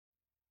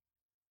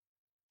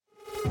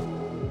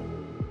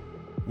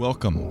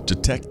Welcome to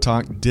Tech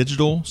Talk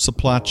Digital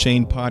Supply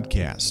Chain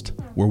Podcast,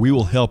 where we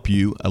will help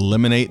you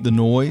eliminate the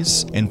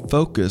noise and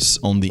focus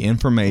on the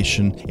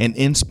information and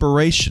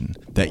inspiration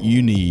that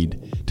you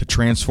need to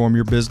transform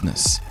your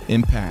business,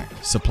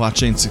 impact supply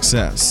chain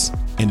success,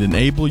 and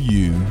enable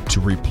you to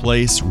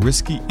replace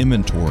risky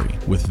inventory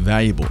with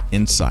valuable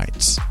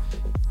insights.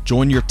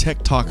 Join your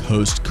Tech Talk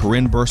host,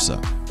 Corinne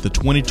Bursa, the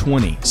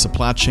 2020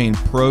 Supply Chain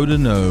Pro to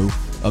Know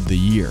of the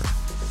Year.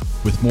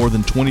 With more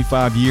than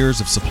 25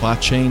 years of supply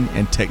chain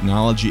and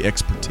technology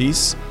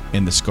expertise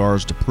and the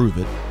scars to prove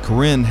it,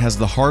 Corinne has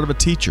the heart of a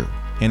teacher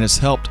and has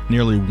helped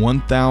nearly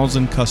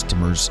 1,000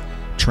 customers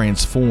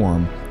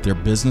transform their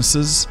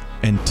businesses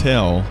and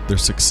tell their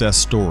success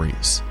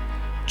stories.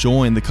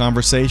 Join the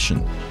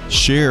conversation,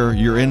 share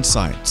your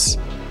insights,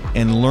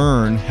 and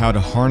learn how to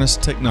harness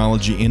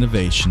technology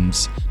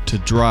innovations to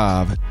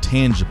drive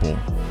tangible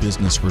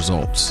business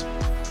results.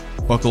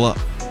 Buckle up.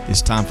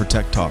 It's time for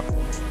Tech Talk,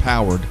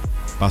 powered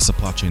by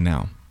Supply Chain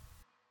Now.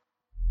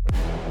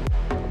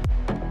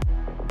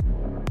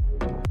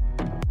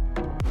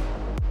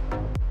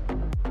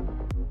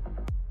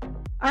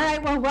 All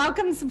right, well,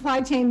 welcome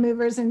Supply Chain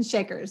Movers and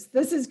Shakers.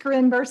 This is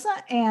Corinne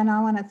Bursa, and I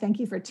want to thank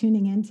you for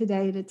tuning in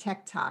today to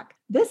Tech Talk.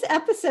 This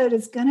episode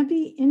is going to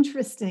be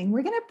interesting.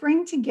 We're going to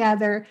bring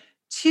together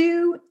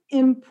two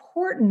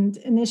important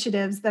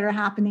initiatives that are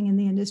happening in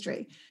the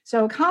industry.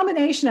 So a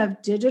combination of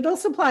digital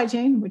supply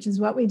chain, which is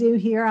what we do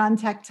here on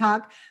Tech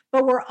Talk,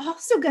 but we're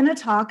also going to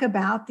talk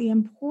about the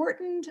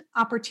important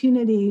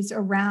opportunities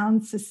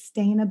around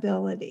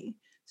sustainability.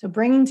 So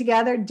bringing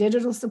together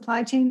digital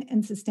supply chain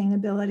and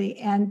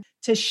sustainability. And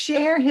to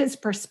share his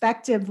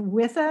perspective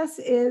with us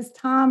is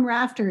Tom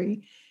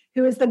Raftery,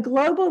 who is the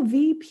Global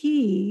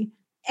VP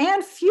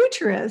and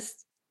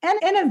futurist and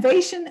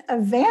innovation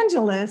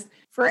evangelist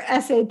for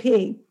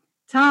SAP.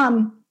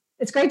 Tom,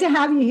 it's great to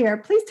have you here.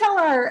 Please tell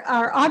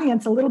our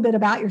audience a little bit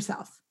about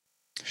yourself.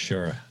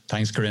 Sure.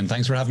 Thanks, Corinne.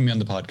 Thanks for having me on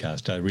the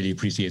podcast. I really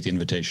appreciate the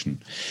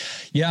invitation.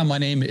 Yeah, my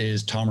name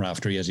is Tom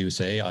Raftery, as you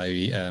say. I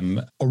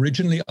am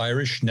originally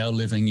Irish, now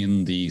living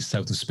in the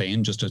south of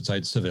Spain, just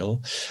outside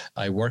Seville.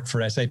 I work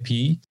for SAP.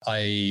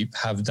 I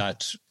have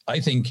that, I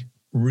think,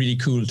 really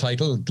cool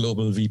title,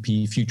 Global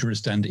VP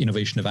Futurist and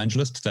Innovation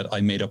Evangelist, that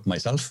I made up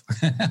myself.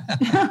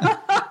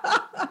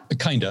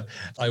 Kinda.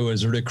 I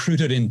was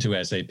recruited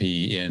into SAP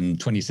in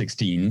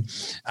 2016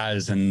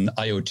 as an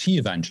IoT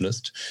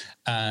evangelist.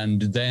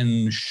 And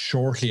then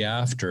shortly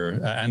after,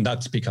 and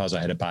that's because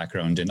I had a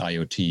background in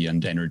IoT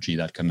and energy,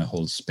 that kind of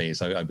whole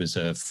space. I was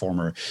a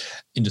former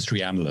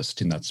industry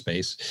analyst in that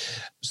space.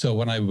 So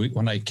when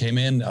I came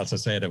in, as I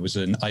said, I was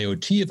an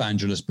IoT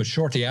evangelist, but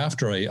shortly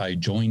after I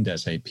joined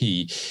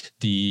SAP,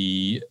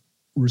 the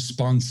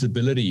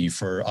responsibility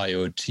for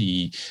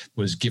IoT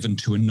was given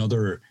to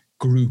another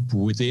group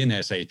within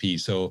SAP.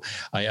 So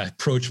I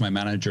approached my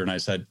manager and I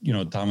said,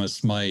 Thomas,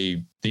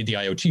 the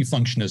IoT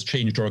function has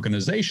changed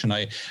organization.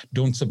 I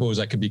don't suppose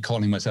I could be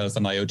calling myself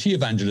an IoT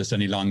evangelist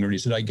any longer. And he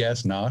said, I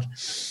guess not.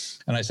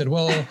 And I said,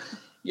 well,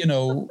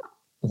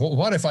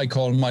 what if I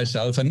call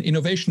myself an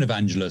innovation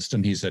evangelist?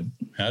 And he said,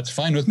 that's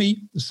fine with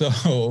me.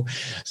 So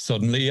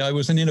suddenly I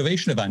was an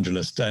innovation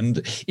evangelist.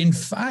 And in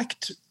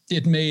fact,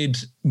 it made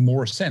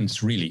more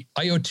sense, really.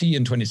 IoT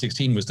in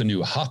 2016 was the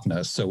new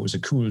hotness, so it was a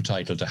cool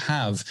title to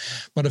have.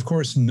 But of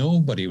course,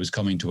 nobody was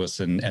coming to us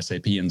in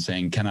SAP and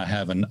saying, can I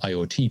have an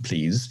IoT,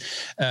 please?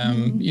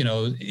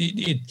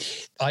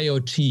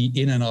 IoT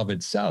in and of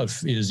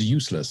itself is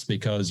useless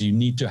because you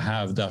need to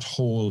have that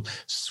whole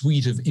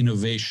suite of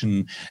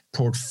innovation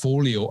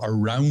portfolio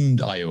around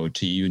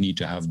IoT. You need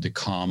to have the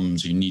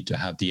comms, you need to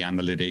have the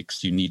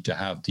analytics, you need to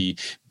have the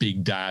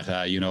big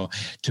data,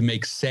 to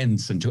make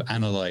sense and to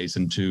analyze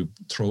and to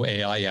throw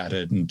AI at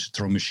it and to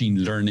throw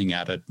machine learning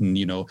at it. And,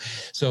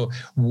 so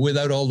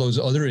without all those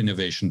other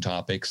innovation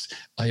topics,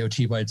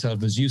 IoT by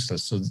itself is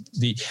useless.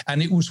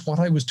 And it was what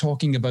I was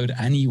talking about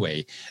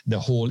anyway, the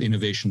whole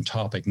innovation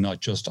topic, not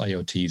just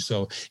IoT.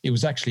 So it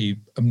was actually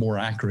a more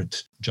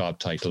accurate job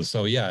title.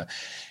 So yeah,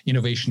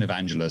 innovation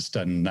evangelist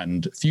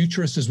and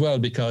futurist as well,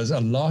 because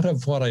a lot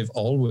of what I've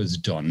always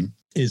done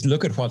is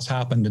look at what's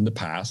happened in the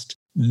past,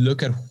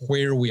 look at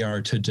where we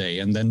are today,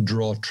 and then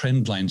draw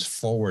trend lines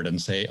forward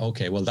and say,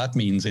 okay, well, that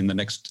means in the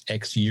next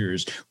X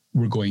years,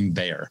 we're going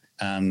there.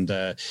 And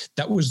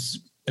that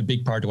was a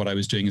big part of what I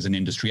was doing as an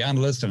industry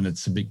analyst, and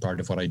it's a big part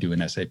of what I do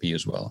in SAP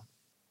as well.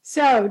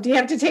 So do you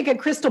have to take a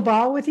crystal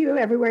ball with you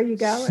everywhere you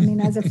go? I mean,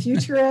 as a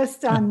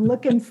futurist, I'm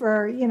looking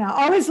for,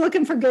 always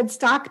looking for good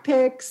stock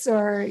picks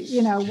or,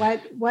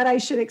 what I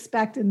should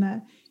expect in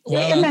the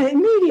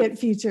immediate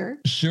future.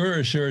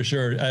 Sure.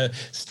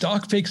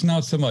 Stock picks,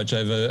 not so much.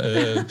 I've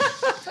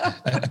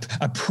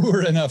a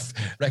poor enough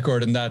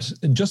record in that,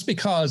 just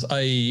because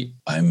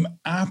I'm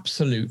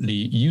absolutely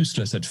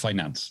useless at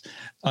finance.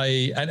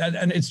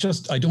 And it's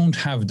just, I don't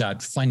have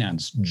that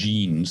finance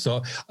gene.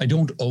 So I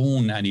don't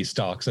own any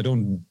stocks. I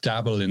don't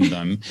dabble in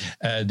them.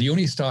 The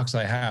only stocks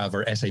I have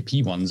are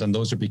SAP ones, and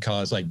those are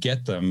because I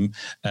get them,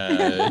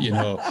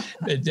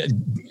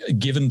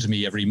 given to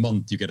me every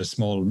month. You get a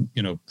small,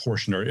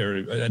 portion or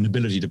an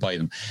ability to buy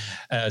them.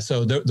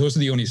 So those are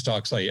the only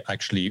stocks I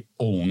actually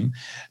own.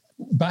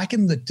 Back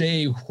in the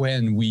day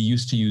when we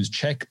used to use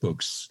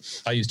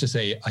checkbooks, I used to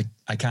say,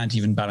 I can't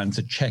even balance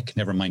a check,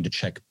 never mind a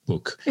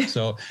checkbook.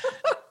 So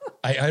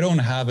I don't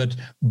have it.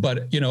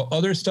 But,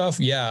 other stuff,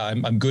 yeah,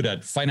 I'm good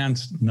at.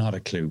 Finance, not a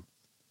clue.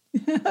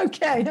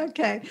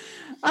 Okay.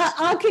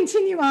 I'll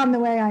continue on the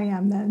way I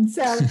am then.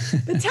 So,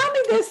 but tell me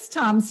this,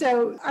 Tom.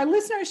 So our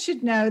listeners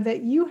should know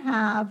that you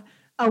have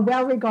a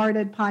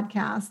well-regarded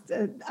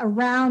podcast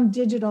around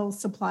digital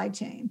supply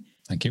chain.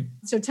 Thank you.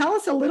 So tell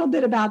us a little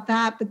bit about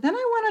that. But then I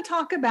want to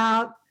talk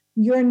about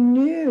your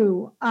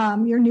new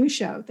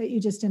show that you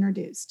just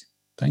introduced.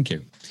 Thank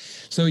you.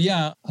 So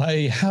yeah, I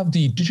have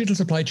the Digital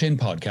Supply Chain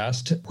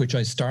podcast, which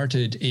I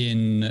started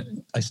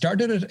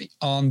it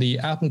on the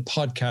Apple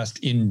podcast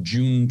in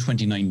June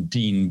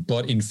 2019,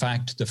 but in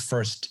fact, the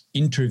first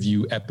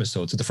interview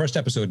episode, so the first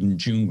episode in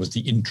June was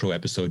the intro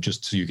episode,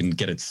 just so you can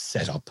get it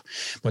set up.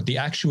 But the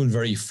actual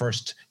very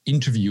first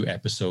interview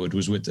episode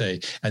was with a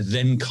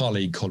then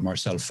colleague called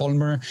Marcel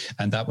Fulmer,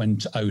 and that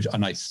went out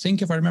on, I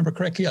think, if I remember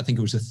correctly, I think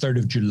it was the 3rd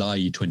of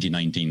July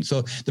 2019.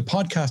 So the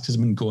podcast has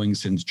been going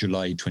since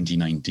July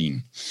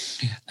 2019.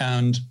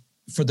 And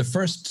for the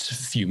first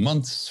few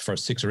months, for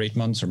 6 or 8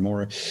 months or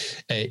more,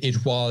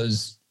 it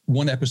was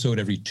one episode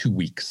every 2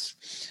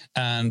 weeks.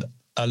 And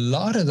a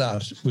lot of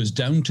that was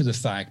down to the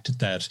fact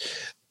that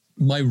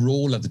my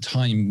role at the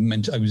time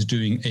meant I was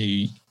doing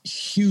a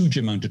huge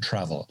amount of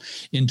travel.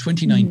 In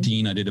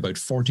 2019, I did about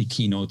 40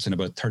 keynotes in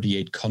about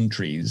 38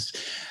 countries.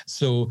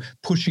 So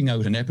pushing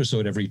out an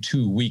episode every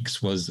 2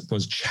 weeks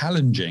was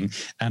challenging.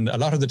 And a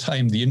lot of the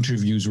time, the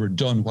interviews were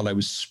done while I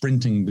was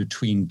sprinting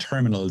between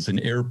terminals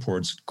and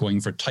airports, going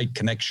for tight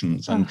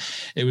connections. And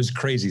it was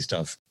crazy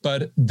stuff.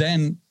 But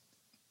then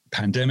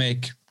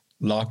pandemic,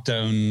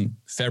 lockdown,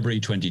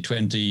 February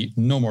 2020,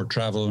 no more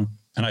travel.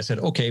 And I said,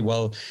 okay,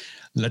 well,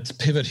 let's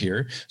pivot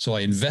here. So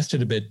I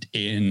invested a bit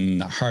in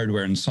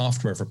hardware and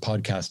software for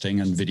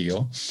podcasting and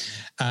video,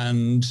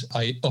 and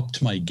I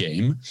upped my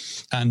game.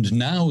 And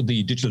now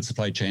the Digital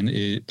Supply Chain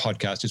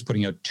podcast is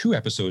putting out 2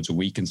 episodes a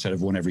week instead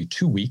of one every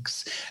 2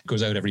 weeks. It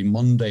goes out every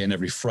Monday and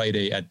every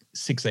Friday at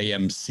 6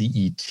 a.m.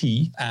 CET.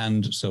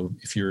 And so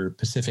if you're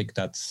Pacific,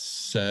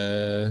 that's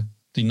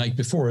the night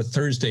before,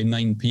 Thursday,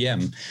 9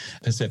 p.m.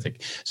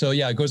 Pacific. So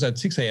yeah, it goes out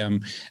 6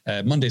 a.m.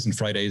 Mondays and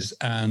Fridays.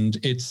 And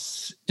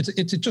it's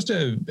just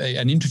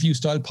an interview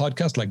style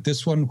podcast like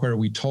this one, where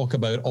we talk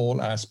about all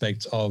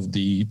aspects of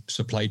the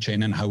supply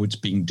chain and how it's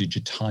being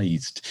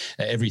digitized.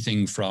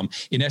 Everything from,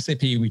 in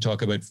SAP, we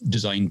talk about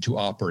design to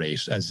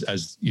operate as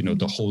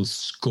the whole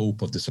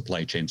scope of the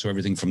supply chain. So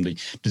everything from the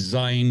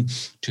design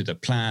to the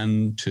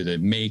plan, to the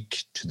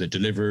make, to the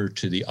deliver,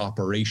 to the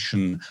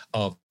operation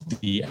of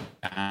the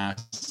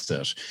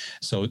asset.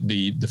 So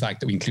the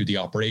fact that we include the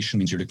operation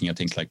means you're looking at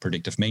things like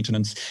predictive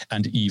maintenance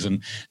and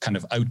even kind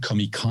of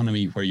outcome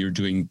economy, where you're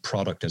doing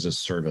product as a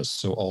service.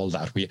 So all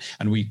that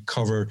we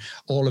cover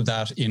all of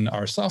that in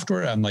our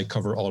software, and I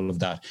cover all of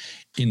that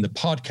in the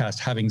podcast.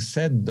 Having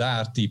said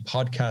that, the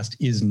podcast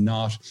is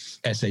not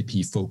SAP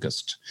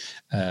focused.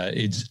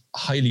 It's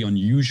highly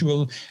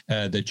unusual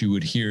that you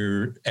would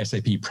hear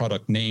SAP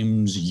product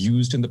names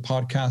used in the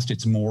podcast.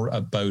 It's more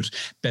about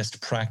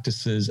best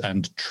practices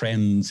and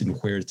trends in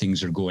where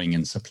things are going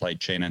in supply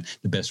chain and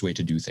the best way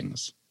to do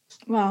things.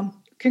 Well,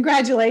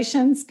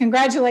 congratulations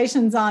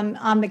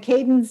on the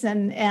cadence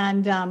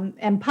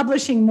and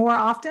publishing more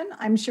often.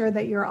 I'm sure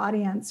that your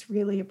audience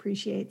really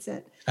appreciates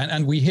it.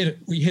 And we hit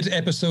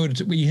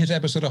episode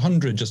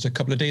 100 just a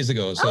couple of days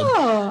ago. So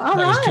all that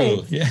right. was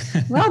cool. Yeah.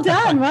 Well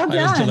done. I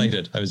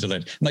was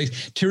delighted.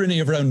 Nice tyranny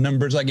of round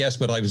numbers, I guess,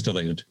 but I was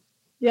delighted.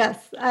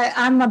 Yes,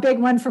 I'm a big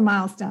one for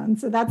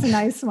milestones, so that's a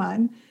nice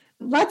one.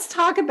 Let's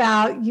talk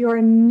about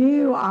your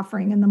new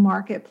offering in the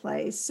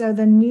marketplace. So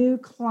the new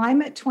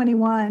Climate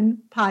 21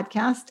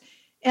 podcast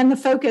and the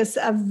focus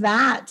of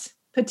that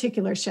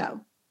particular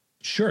show.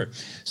 Sure.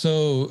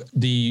 So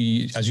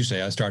as you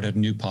say, I started a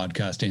new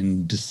podcast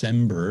in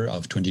December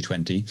of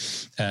 2020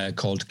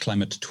 called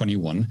Climate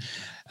 21.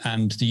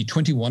 And the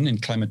 21 in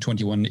Climate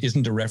 21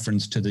 isn't a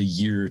reference to the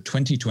year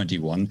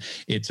 2021.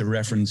 It's a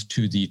reference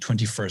to the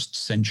 21st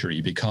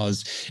century,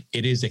 because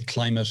it is a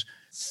climate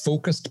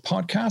focused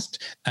podcast,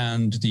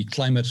 and the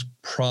climate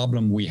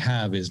problem we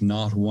have is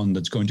not one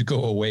that's going to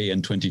go away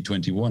in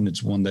 2021.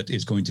 It's one that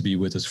is going to be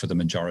with us for the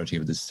majority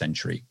of this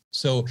century.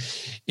 So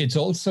it's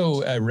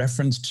also a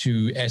reference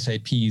to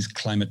SAP's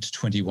Climate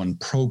 21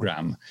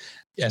 program.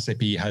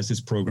 SAP has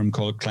this program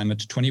called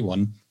Climate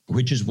 21,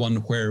 which is one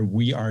where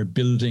we are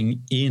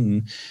building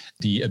in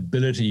the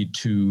ability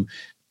to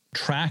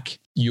track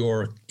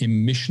your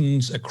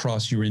emissions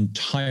across your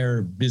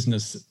entire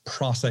business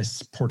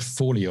process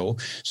portfolio.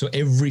 So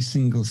every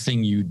single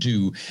thing you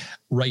do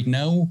right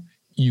now,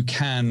 you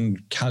can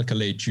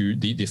calculate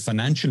the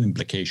financial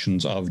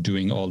implications of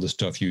doing all the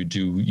stuff you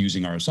do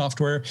using our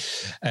software,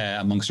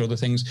 amongst other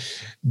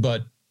things.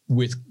 But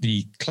with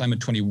the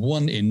Climate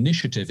 21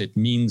 initiative, it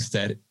means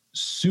that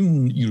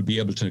soon you'll be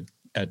able to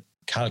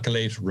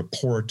calculate,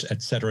 report,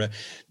 etc.,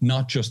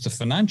 not just the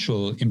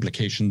financial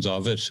implications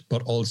of it,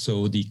 but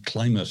also the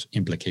climate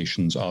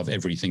implications of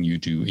everything you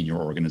do in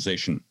your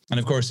organization. And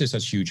of course, this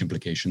has huge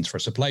implications for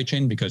supply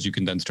chain, because you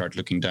can then start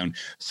looking down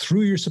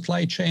through your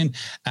supply chain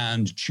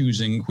and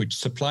choosing which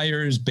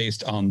suppliers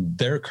based on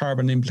their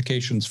carbon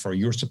implications for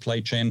your supply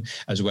chain,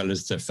 as well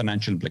as the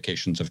financial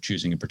implications of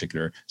choosing a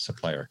particular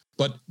supplier.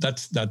 But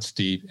that's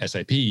the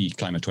SAP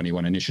Climate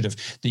 21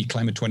 initiative. The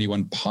Climate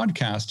 21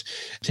 podcast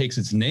takes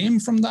its name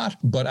from that,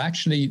 but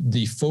actually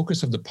the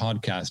focus of the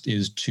podcast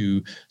is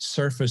to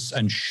surface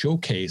and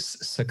showcase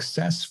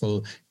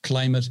successful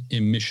climate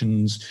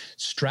emissions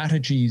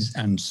strategies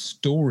and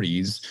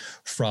stories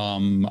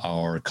from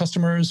our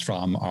customers,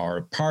 from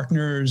our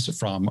partners,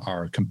 from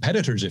our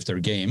competitors if they're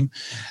game,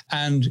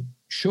 and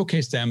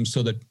showcase them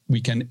so that we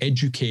can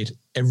educate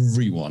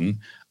everyone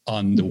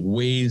on the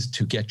ways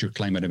to get your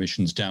climate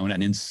emissions down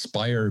and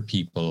inspire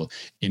people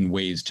in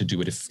ways to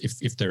do it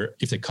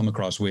if they come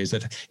across ways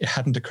that it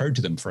hadn't occurred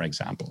to them, for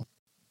example.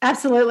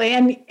 Absolutely.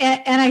 And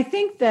I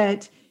think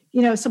that,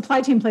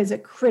 supply chain plays a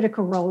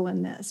critical role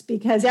in this,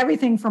 because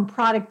everything from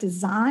product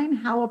design,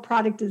 how a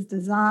product is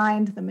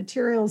designed, the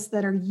materials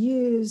that are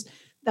used,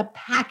 the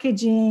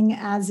packaging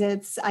as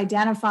it's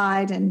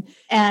identified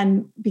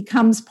and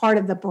becomes part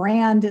of the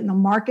brand in the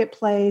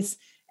marketplace.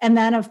 And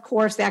then, of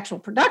course, the actual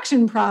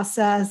production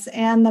process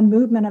and the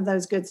movement of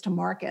those goods to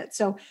market.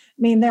 So,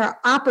 there are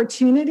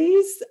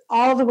opportunities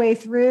all the way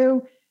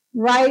through,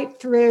 right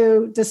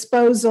through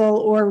disposal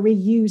or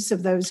reuse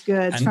of those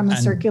goods from a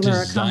circular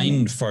economy.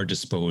 Designed for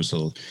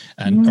disposal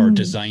or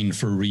designed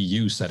for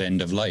reuse at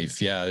end of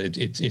life. Yeah,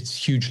 it's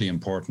hugely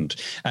important.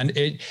 And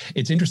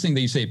it's interesting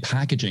that you say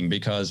packaging,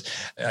 because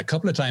a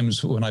couple of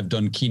times when I've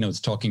done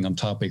keynotes talking on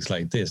topics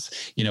like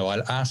this,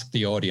 I'll ask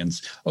the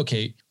audience,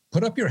 okay,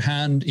 put up your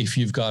hand if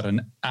you've got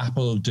an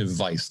Apple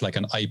device, like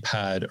an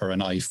iPad or an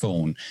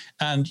iPhone.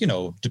 And,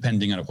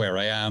 depending on where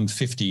I am,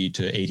 50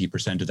 to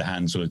 80% of the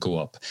hands will go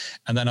up.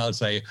 And then I'll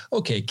say,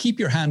 okay, keep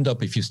your hand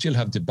up if you still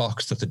have the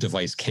box that the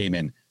device came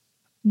in.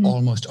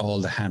 Almost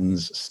all the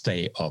hands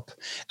stay up.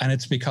 And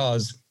it's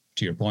because,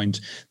 to your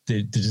point,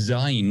 the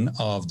design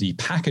of the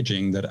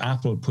packaging that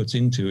Apple puts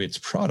into its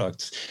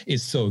products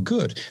is so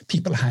good.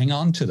 People hang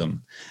on to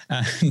them.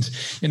 And,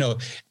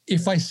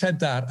 if I said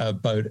that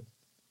about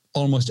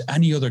almost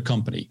any other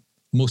company,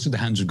 most of the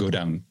hands would go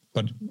down.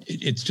 But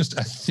it's just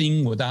a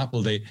thing with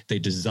Apple. They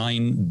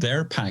design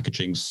their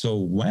packaging so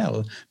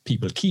well,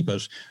 people keep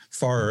it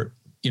for,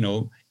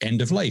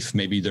 end of life.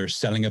 Maybe they're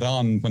selling it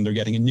on when they're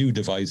getting a new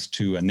device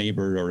to a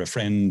neighbor or a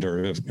friend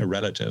or a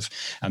relative,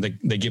 and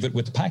they give it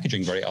with the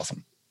packaging very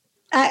often.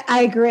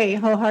 I agree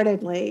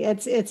wholeheartedly.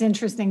 It's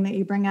interesting that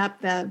you bring up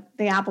the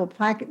Apple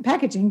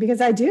packaging,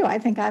 because I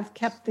think I've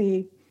kept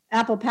the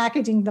Apple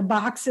packaging. The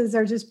boxes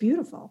are just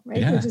beautiful, right?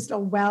 Yeah. They're just a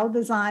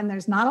well-designed.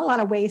 There's not a lot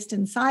of waste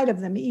inside of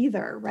them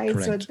either, right?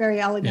 Correct. So it's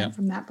very elegant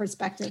from that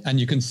perspective. And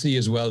you can see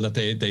as well that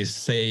they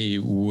say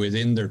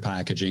within their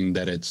packaging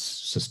that it's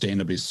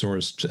sustainably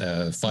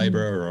sourced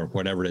fiber or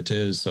whatever it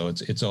is. So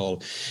it's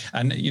all,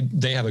 and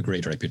they have a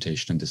great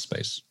reputation in this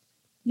space.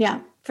 Yeah.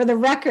 For the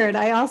record,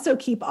 I also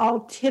keep all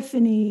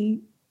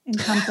Tiffany &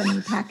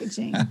 Company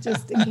packaging,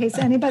 just in case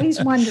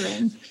anybody's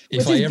wondering.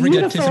 If I ever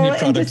get Tiffany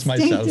products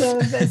myself.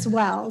 As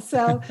well.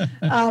 So,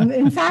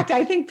 in fact,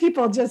 I think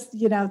people just,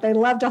 they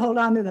love to hold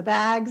on to the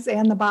bags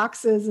and the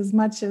boxes as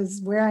much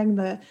as wearing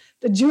the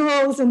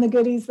jewels and the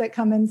goodies that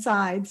come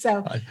inside.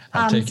 So,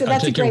 I'll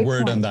take your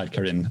word on that,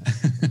 Corinne.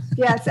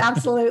 Yes,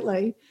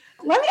 absolutely.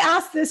 Let me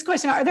ask this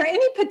question. Are there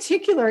any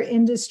particular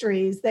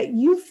industries that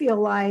you feel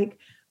like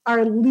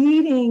are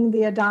leading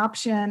the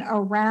adoption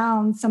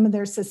around some of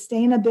their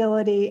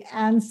sustainability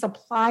and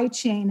supply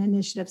chain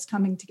initiatives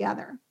coming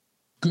together?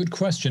 Good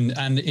question.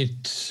 And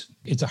it's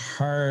a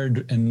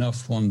hard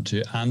enough one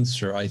to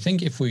answer. I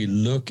think if we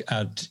look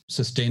at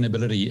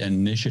sustainability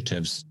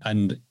initiatives,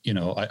 and,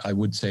 I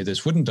would say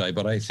this, wouldn't I?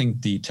 But I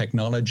think the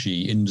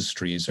technology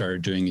industries are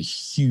doing a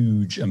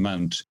huge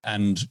amount.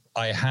 And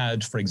I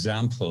had, for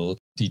example,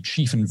 the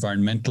chief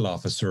environmental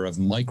officer of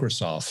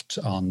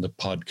Microsoft on the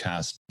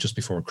podcast just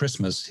before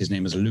Christmas. His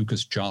name is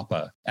Lucas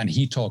Joppa, and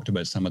he talked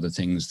about some of the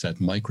things that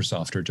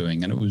Microsoft are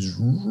doing. And it was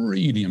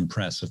really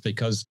impressive,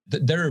 because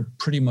they're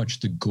pretty much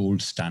the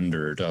gold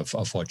standard of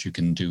what you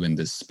can do in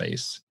this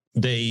space.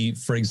 They,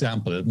 for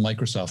example,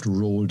 Microsoft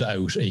rolled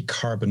out a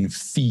carbon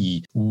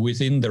fee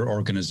within their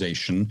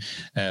organization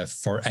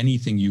for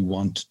anything you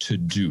want to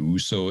do.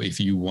 So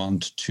if you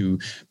want to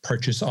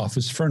purchase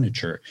office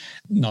furniture,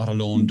 not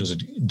alone does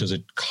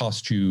it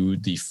cost you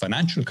the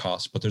financial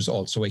cost, but there's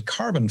also a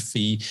carbon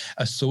fee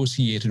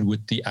associated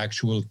with the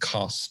actual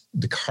cost,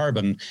 the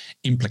carbon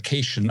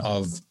implication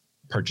of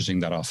purchasing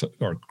that office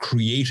or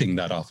creating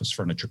that office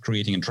furniture,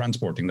 creating and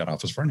transporting that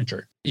office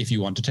furniture. If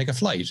you want to take a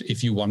flight,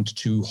 if you want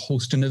to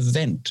host an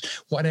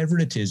event, whatever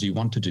it is you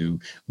want to do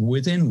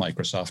within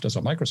Microsoft as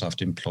a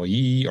Microsoft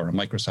employee or a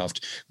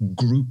Microsoft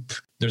group,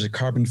 there's a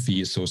carbon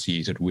fee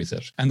associated with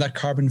it. And that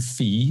carbon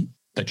fee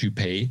that you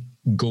pay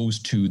goes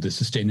to the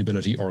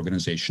sustainability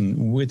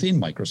organization within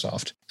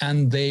Microsoft.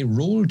 And they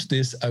rolled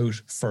this out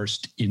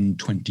first in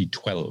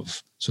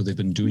 2012. So they've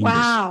been doing this.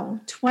 Wow,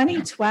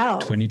 2012.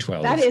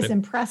 2012. That is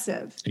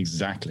impressive.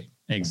 Exactly.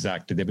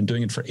 They've been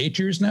doing it for 8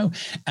 years now,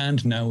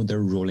 and now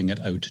they're rolling it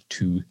out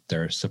to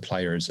their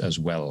suppliers as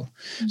well.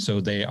 Mm-hmm.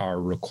 So they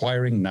are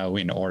requiring now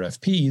in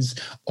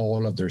RFPs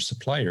all of their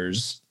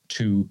suppliers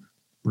to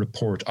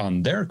report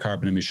on their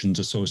carbon emissions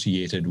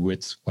associated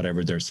with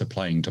whatever they're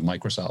supplying to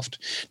Microsoft.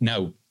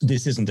 Now,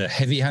 this isn't a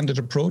heavy-handed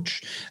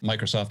approach.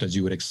 Microsoft, as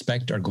you would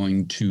expect, are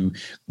going to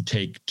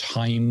take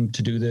time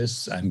to do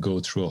this and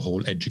go through a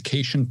whole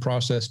education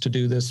process to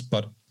do this.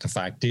 But the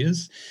fact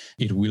is,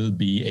 it will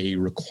be a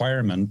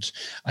requirement,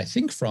 I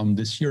think, from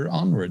this year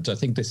onwards. I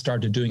think they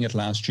started doing it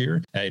last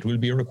year. It will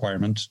be a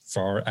requirement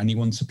for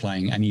anyone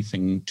supplying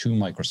anything to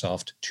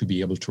Microsoft to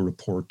be able to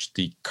report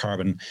the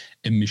carbon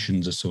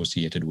emissions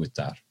associated with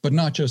that. But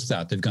not just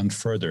that, they've gone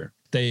further.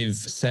 They've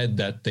said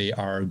that they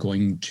are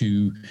going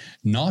to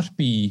not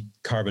be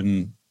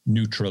carbon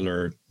neutral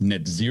or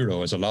net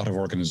zero, as a lot of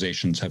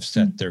organizations have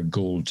set their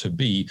goal to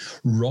be.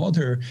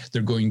 Rather,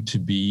 they're going to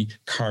be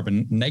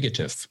carbon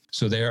negative.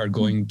 So they are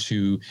going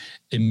to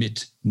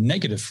emit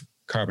negative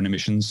carbon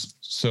emissions.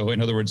 So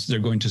in other words, they're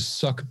going to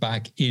suck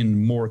back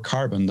in more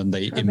carbon than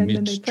they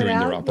emit during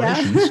their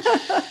operations.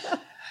 Yeah.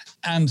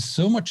 And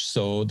so much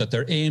so that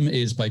their aim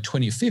is by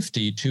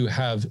 2050 to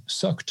have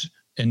sucked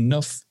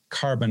enough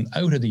carbon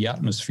out of the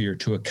atmosphere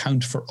to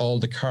account for all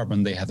the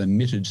carbon they have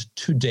emitted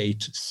to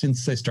date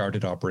since they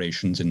started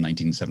operations in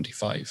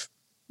 1975.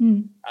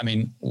 I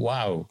mean,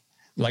 wow.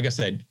 Like I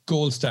said,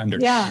 gold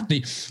standard. Yeah.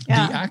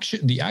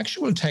 The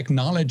actual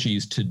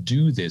technologies to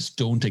do this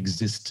don't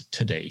exist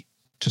today,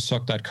 to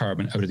suck that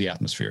carbon out of the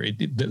atmosphere.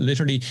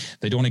 Literally,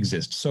 they don't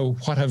exist. So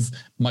what have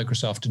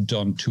Microsoft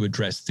done to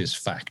address this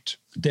fact?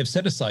 They've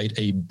set aside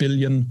 $1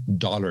 billion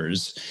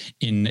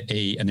in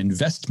an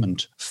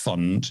investment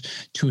fund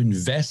to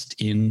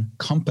invest in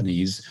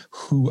companies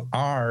who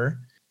are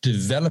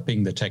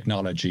developing the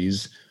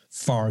technologies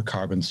for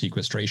carbon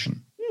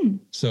sequestration.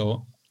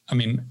 So, I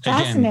mean,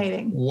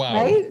 fascinating, again, wow.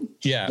 Right?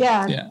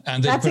 Yeah.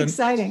 And that's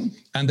exciting.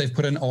 And they've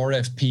put an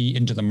RFP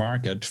into the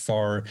market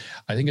for,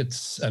 I think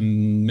it's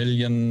 1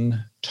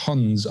 million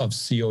tons of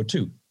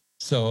CO2.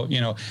 So,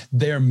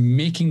 they're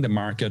making the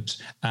market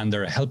and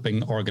they're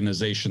helping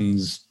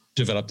organizations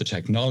develop the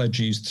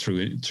technologies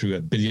through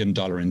 $1 billion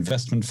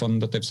investment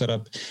fund that they've set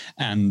up.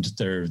 And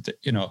they're,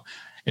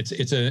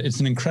 it's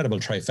an incredible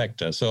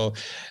trifecta. So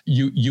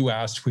you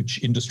asked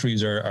which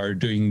industries are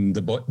doing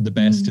the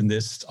best in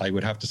this. I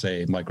would have to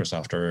say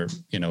Microsoft are,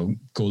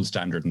 gold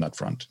standard in that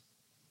front.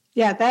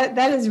 Yeah,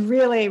 that is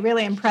really,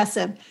 really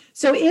impressive.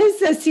 So is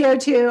the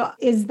CO2,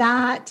 is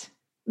that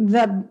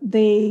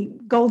the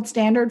gold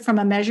standard from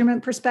a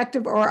measurement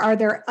perspective, or are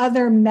there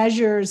other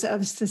measures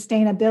of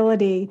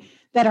sustainability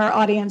that our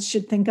audience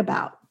should think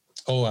about?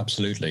 Oh,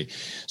 absolutely.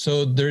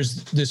 So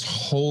there's this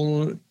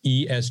whole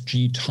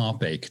ESG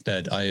topic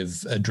that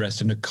I've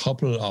addressed in a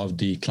couple of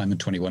the Climate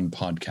 21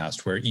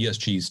 podcasts, where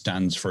ESG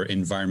stands for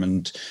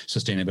environment,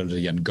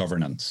 sustainability, and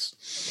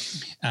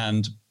governance.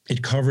 And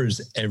it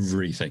covers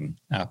everything,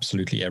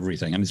 absolutely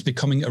everything. And it's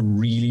becoming a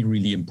really,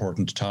 really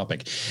important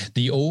topic.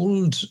 The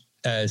old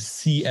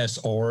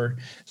CSR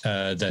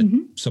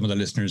that some of the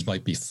listeners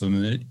might be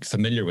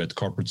familiar with,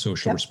 corporate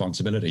social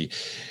responsibility,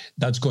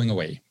 that's going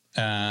away.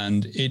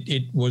 And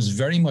it was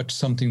very much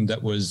something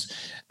that was,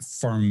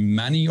 for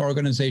many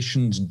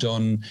organizations,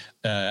 done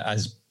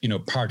as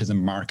part of the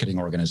marketing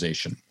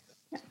organization.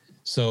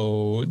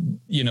 So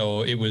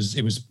it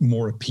was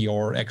more a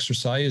PR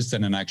exercise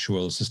than an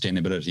actual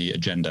sustainability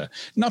agenda.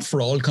 Not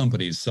for all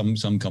companies. Some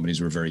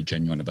companies were very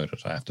genuine about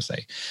it, I have to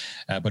say,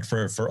 but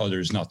for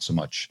others, not so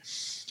much.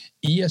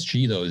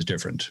 ESG, though, is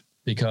different,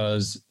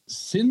 because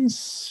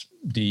since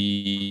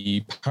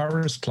the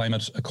Paris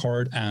Climate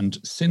Accord and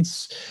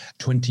since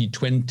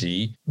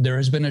 2020, there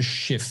has been a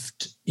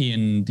shift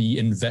in the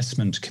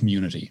investment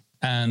community.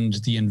 And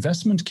the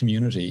investment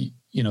community,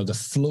 the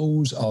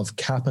flows of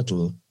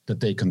capital that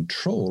they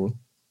control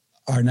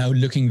are now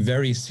looking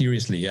very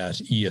seriously at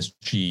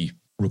ESG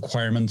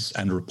requirements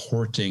and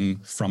reporting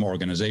from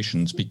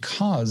organizations,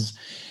 because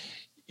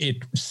it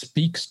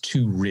speaks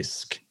to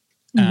risk.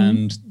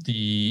 And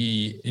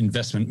the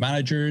investment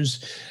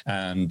managers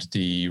and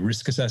the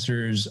risk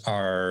assessors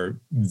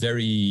are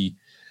very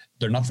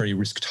they're not very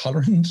risk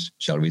tolerant,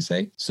 shall we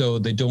say. So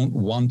they don't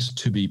want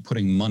to be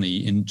putting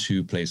money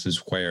into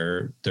places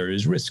where there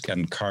is risk,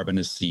 and carbon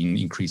is seen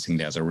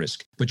increasingly as a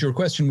risk. But your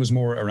question was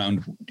more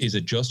around, is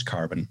it just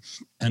carbon?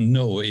 And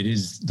no, it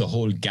is the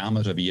whole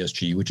gamut of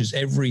ESG, which is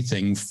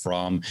everything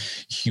from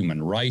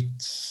human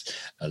rights,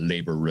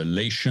 labor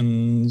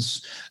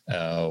relations,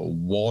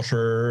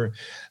 water.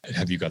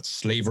 Have you got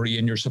slavery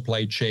in your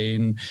supply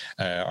chain?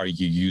 Are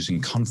you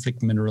using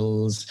conflict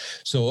minerals?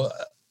 So,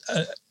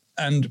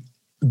 and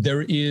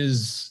there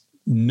is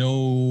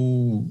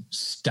no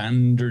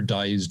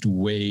standardized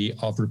way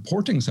of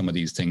reporting some of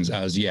these things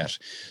as yet.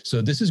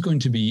 So this is going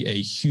to be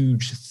a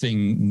huge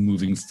thing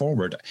moving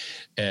forward.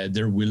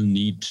 There will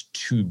need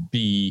to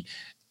be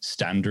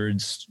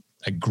standards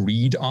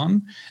agreed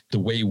on, the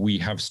way we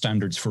have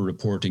standards for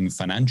reporting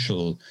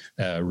financial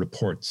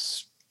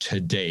reports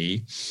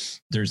today.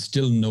 There's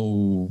still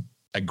no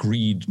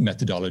agreed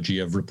methodology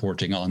of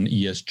reporting on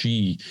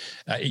ESG,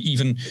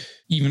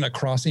 even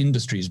across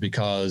industries,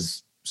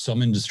 because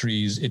some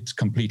industries, it's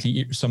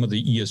completely, some of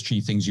the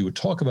ESG things you would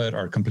talk about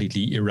are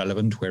completely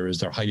irrelevant, whereas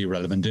they're highly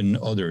relevant in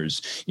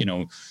others.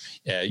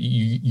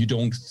 You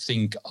don't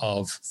think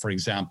of, for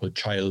example,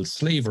 child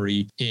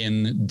slavery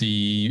in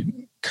the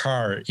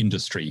car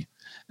industry.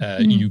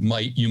 You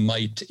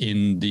might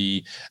in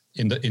the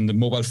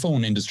mobile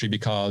phone industry,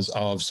 because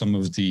of some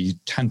of the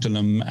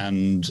tantalum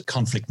and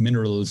conflict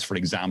minerals, for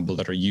example,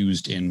 that are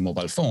used in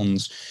mobile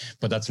phones.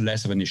 But that's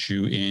less of an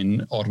issue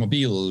in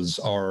automobiles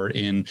or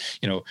in,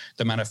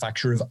 the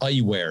manufacture of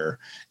eyewear,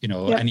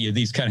 any of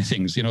these kind of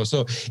things,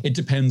 So it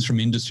depends from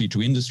industry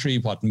to industry,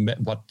 what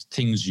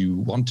things you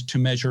want to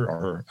measure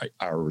or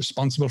are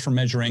responsible for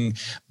measuring.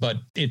 But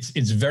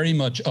it's very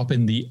much up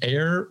in the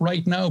air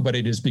right now, but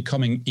it is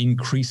becoming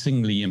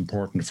increasingly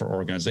important for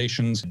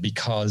organizations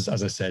because,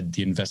 as I said,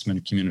 the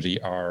investment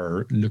community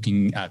are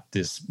looking at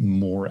this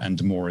more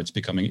and more.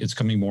 It's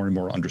coming more and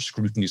more under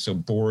scrutiny. So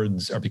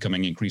boards are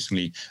becoming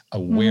increasingly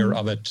aware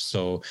of it.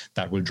 So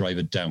that will drive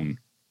it down.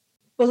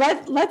 Well,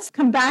 let's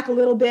come back a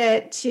little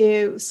bit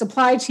to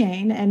supply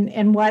chain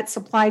and what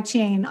supply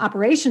chain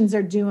operations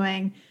are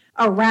doing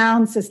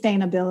around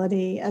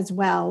sustainability as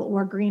well,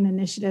 or green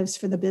initiatives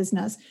for the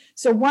business.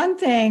 So one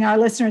thing our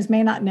listeners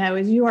may not know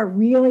is you are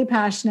really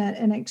passionate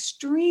and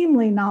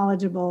extremely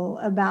knowledgeable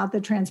about the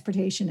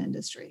transportation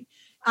industry.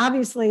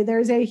 Obviously,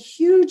 there's a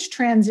huge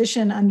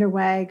transition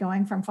underway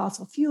going from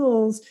fossil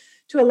fuels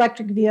to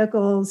electric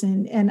vehicles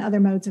and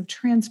other modes of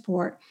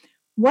transport.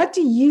 What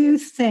do you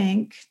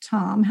think,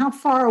 Tom? How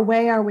far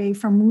away are we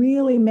from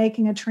really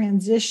making a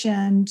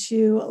transition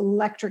to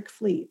electric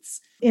fleets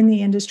in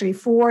the industry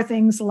for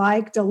things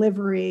like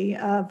delivery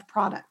of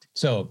product?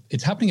 So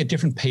it's happening at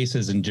different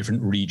paces in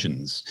different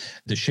regions,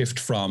 the shift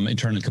from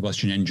internal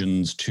combustion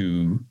engines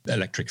to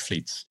electric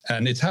fleets.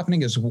 And it's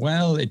happening as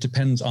well. It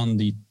depends on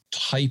the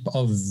type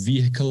of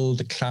vehicle,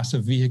 the class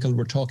of vehicle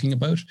we're talking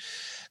about.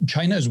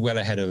 China is well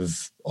ahead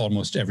of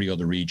almost every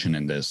other region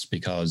in this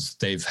because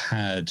they've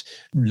had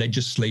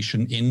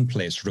legislation in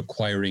place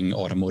requiring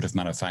automotive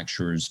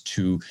manufacturers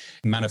to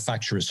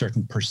manufacture a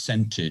certain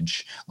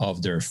percentage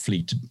of their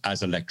fleet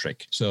as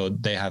electric. So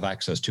they have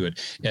access to it.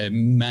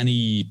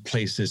 Many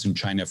places in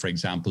China, for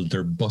example,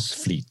 their bus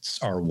fleets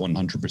are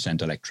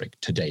 100% electric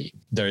today.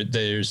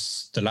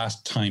 There's the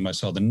last time I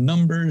saw the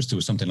numbers, there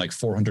was something like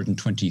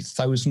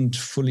 420,000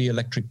 fully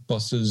electric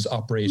buses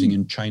operating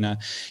in China,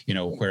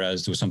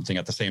 whereas there was something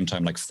at the same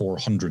time like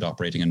 400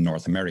 operating in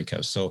North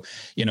America. So,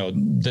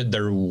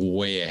 they're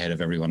way ahead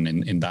of everyone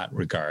in that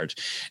regard.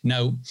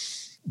 Now,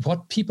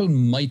 what people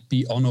might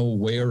be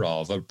unaware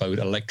of about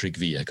electric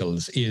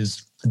vehicles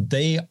is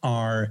they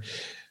are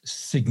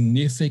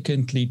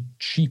significantly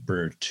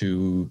cheaper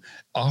to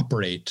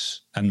operate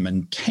and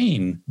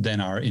maintain than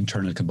our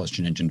internal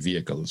combustion engine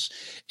vehicles.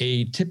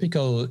 A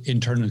typical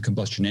internal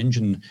combustion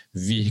engine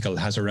vehicle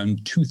has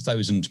around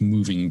 2,000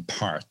 moving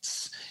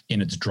parts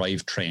in its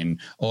drivetrain,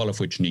 all of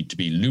which need to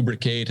be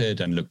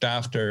lubricated and looked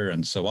after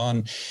and so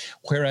on.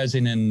 Whereas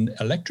in an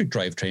electric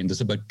drivetrain,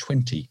 there's about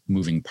 20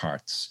 moving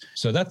parts.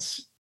 So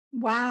that's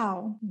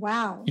Wow.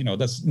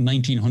 That's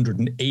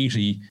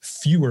 1,980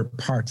 fewer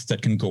parts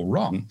that can go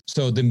wrong.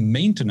 So the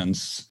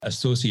maintenance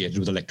associated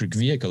with electric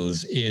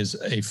vehicles is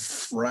a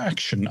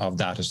fraction of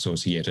that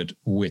associated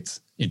with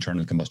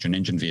internal combustion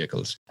engine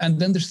vehicles. And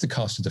then there's the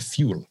cost of the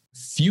fuel.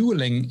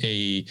 Fueling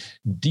a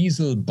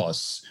diesel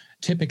bus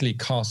typically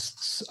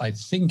costs, I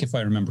think, if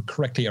I remember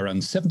correctly,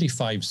 around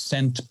 75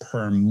 cents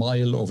per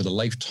mile over the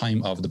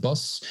lifetime of the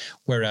bus,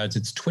 whereas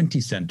it's 20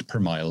 cents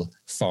per mile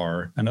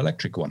for an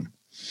electric one.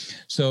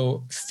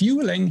 So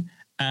fueling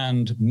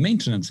and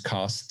maintenance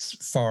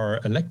costs for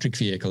electric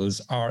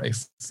vehicles are a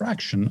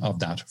fraction of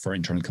that for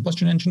internal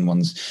combustion engine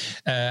ones.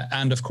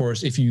 And of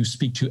course, if you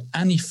speak to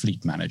any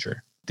fleet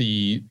manager,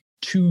 the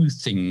two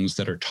things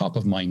that are top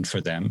of mind for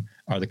them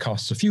are the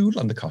costs of fuel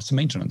and the costs of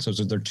maintenance. Those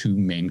are their two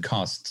main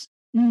costs.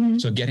 Mm-hmm.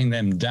 So getting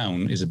them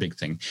down is a big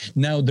thing.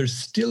 Now, there's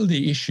still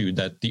the issue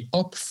that the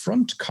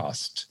upfront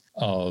cost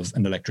of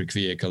an electric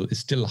vehicle is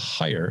still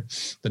higher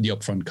than the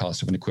upfront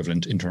cost of an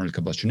equivalent internal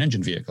combustion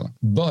engine vehicle.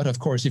 But of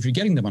course, if you're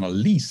getting them on a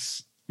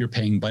lease, you're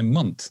paying by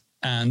month.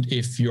 And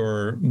if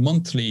your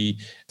monthly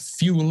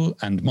fuel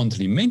and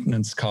monthly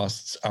maintenance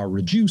costs are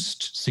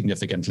reduced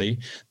significantly,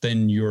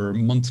 then your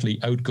monthly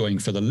outgoing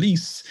for the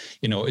lease,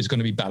 is going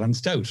to be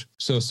balanced out.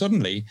 So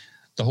suddenly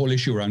the whole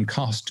issue around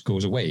cost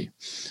goes away.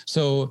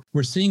 So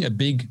we're seeing a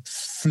big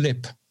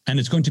flip. And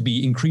it's going to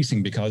be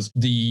increasing because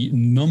the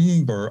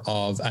number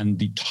of and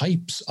the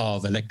types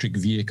of electric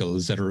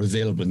vehicles that are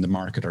available in the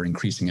market are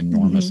increasing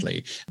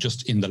enormously.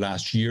 Just in the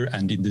last year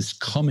and in this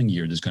coming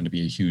year, there's going to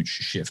be a huge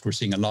shift. We're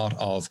seeing a lot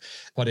of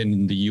what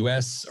in the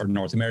US or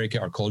North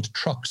America are called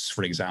trucks,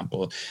 for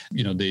example.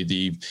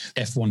 The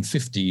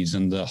F-150s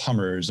and the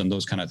Hummers and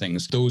those kind of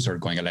things. Those are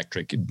going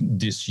electric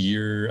this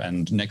year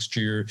and next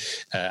year,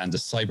 and the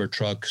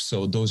Cybertruck.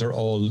 So those are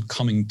all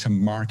coming to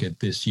market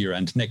this year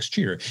and next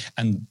year.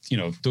 And,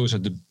 those are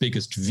the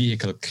biggest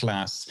vehicle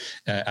class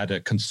at a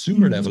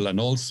consumer level and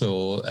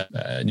also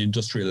an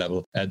industrial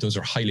level. Those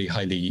are highly,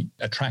 highly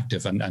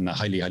attractive and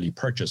highly, highly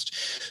purchased.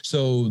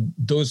 So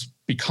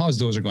because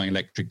those are going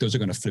electric, those are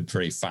going to flip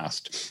very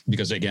fast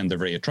because, again, they're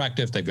very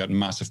attractive. They've got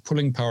massive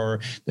pulling power.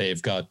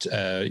 They've got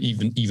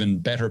even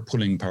better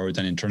pulling power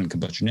than internal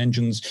combustion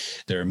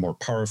engines. They're more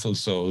powerful.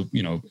 So,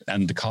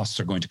 and the costs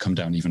are going to come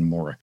down even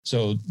more.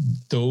 So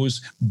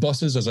those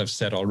buses, as I've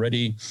said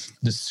already,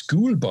 the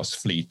school bus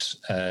fleet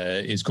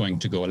is going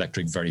to go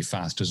electric very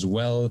fast as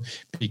well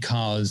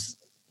because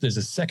there's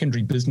a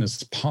secondary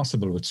business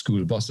possible with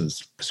school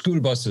buses.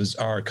 School buses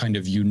are kind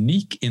of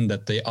unique in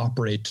that they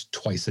operate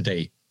twice a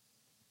day,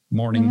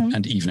 morning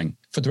and evening.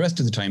 For the rest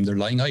of the time, they're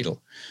lying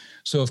idle.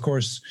 So, of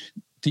course,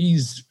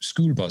 these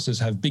school buses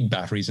have big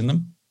batteries in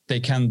them. They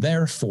can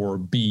therefore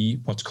be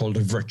what's called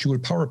a virtual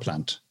power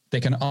plant. They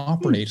can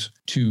operate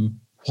to,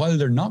 while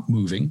they're not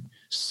moving,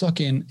 suck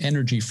in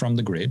energy from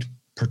the grid,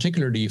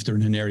 particularly if they're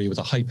in an area with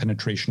a high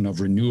penetration of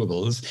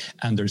renewables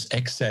and there's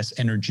excess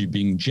energy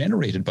being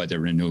generated by their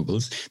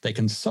renewables. They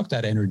can suck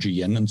that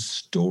energy in and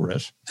store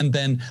it. And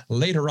then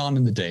later on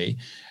in the day,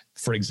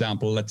 for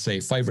example, let's say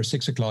 5 or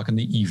 6 o'clock in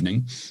the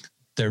evening,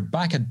 they're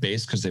back at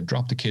base because they've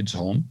dropped the kids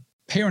home.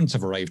 Parents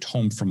have arrived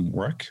home from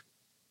work,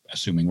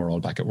 assuming we're all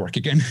back at work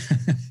again.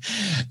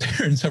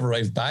 Parents have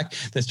arrived back.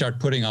 They start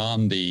putting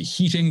on the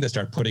heating. They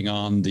start putting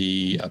on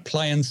the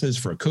appliances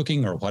for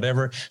cooking or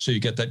whatever. So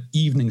you get that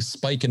evening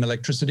spike in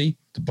electricity.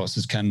 The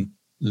buses can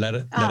let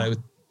out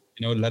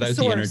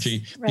the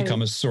energy,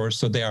 become a source.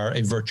 So they are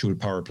a virtual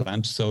power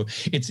plant. So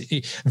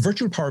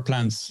virtual power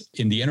plants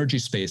in the energy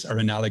space are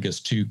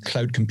analogous to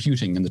cloud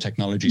computing in the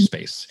technology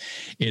space.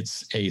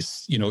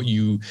 It's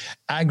you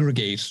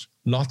aggregate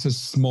lots of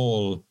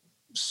small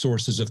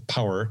sources of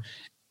power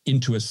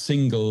into a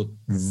single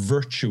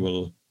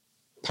virtual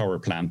power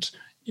plant,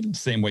 in the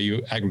same way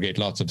you aggregate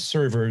lots of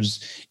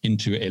servers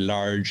into a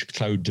large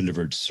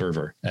cloud-delivered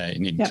server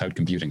in cloud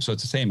computing. So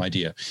it's the same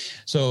idea.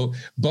 So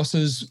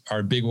buses are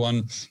a big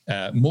one.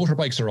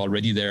 Motorbikes are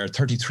already there.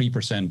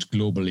 33%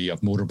 globally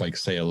of motorbike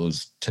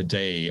sales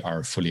today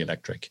are fully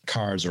electric.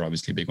 Cars are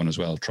obviously a big one as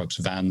well. Trucks,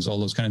 vans, all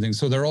those kind of things.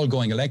 So they're all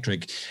going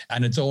electric,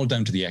 and it's all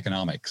down to the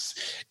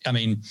economics. I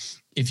mean,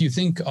 if you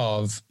think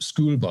of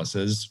school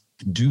buses,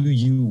 do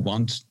you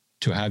want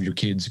to have your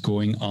kids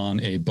going on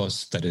a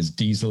bus that is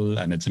diesel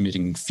and it's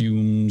emitting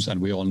fumes?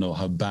 And we all know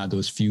how bad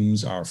those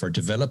fumes are for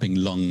developing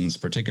lungs,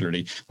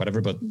 particularly,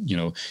 whatever, but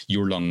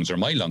your lungs or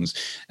my lungs,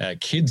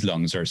 kids'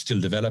 lungs are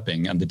still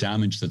developing, and the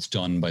damage that's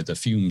done by the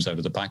fumes out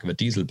of the back of a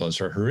diesel bus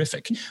are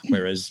horrific.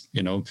 Whereas,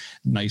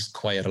 nice,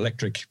 quiet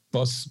electric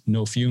bus,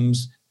 no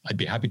fumes, I'd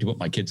be happy to put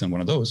my kids on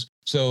one of those.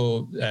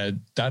 So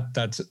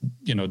that's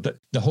the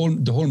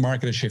whole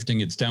market is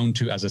shifting. It's down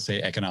to, as I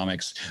say,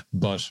 economics,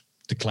 but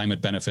the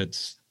climate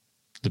benefits,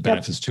 the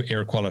benefits to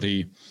air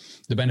quality,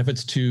 the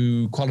benefits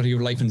to quality of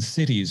life in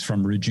cities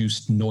from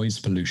reduced noise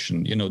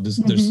pollution.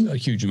 There's a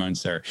huge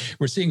amounts there.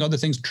 We're seeing other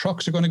things.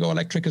 Trucks are going to go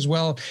electric as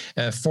well.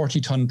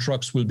 40-ton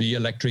trucks will be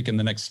electric in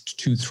the next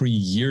 2-3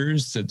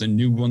 years. The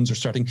new ones are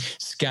starting.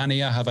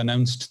 Scania have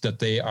announced that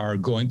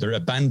they're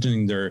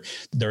abandoning their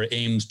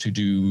aims to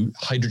do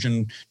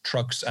hydrogen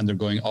trucks, and they're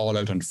going all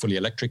out on fully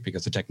electric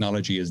because the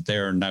technology is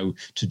there now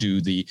to do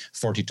the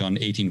 40-ton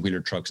 18-wheeler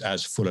trucks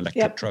as full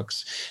electric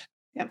trucks.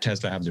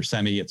 Tesla have their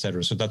semi, et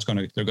cetera. So they're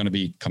going to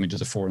be coming to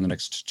the fore in the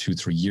next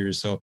 2-3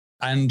 years. So,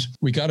 and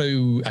we got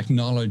to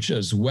acknowledge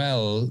as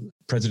well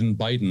President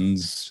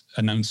Biden's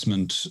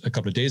announcement a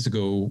couple of days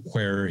ago,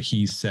 where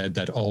he said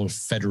that all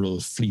federal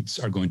fleets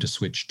are going to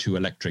switch to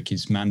electric.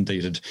 He's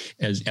mandated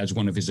as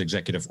one of his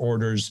executive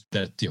orders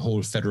that the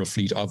whole federal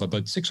fleet of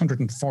about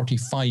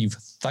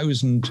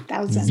 645,000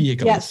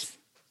 vehicles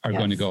are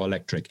going to go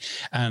electric.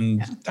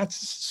 And that's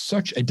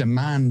such a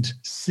demand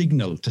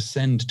signal to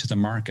send to the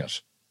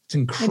market. It's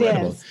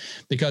incredible,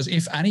 because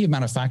if any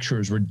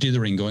manufacturers were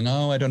dithering, going,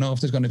 I don't know if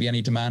there's going to be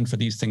any demand for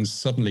these things,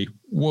 suddenly,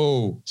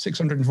 whoa,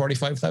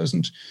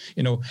 645,000,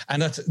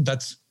 and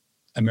that's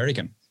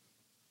American.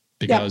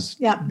 because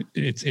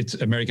it's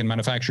American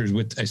manufacturers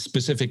with a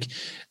specific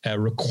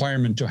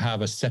requirement to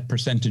have a set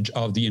percentage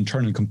of the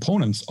internal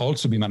components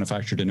also be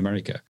manufactured in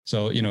America.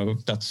 So,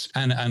 that's,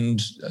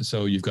 and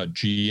so you've got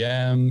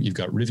GM, you've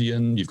got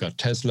Rivian, you've got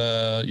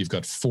Tesla, you've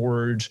got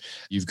Ford,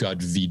 you've got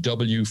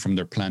VW from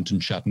their plant in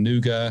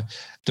Chattanooga.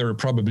 There are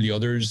probably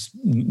others.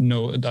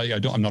 No,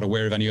 I'm not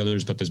aware of any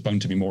others, but there's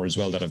bound to be more as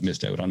well that I've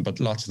missed out on, but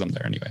lots of them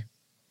there anyway.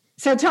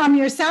 So, Tom,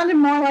 you're sounding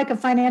more like a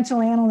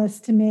financial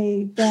analyst to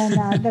me than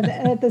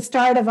at the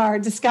start of our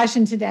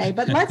discussion today.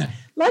 But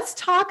let's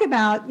talk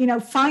about,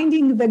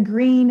 finding the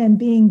green and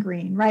being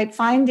green, right?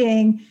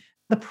 Finding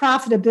the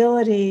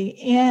profitability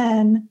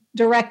in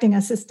directing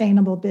a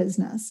sustainable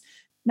business.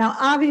 Now,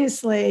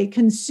 obviously,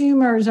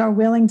 consumers are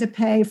willing to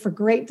pay for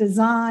great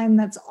design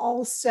that's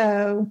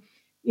also,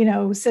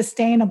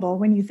 sustainable.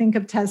 When you think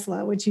of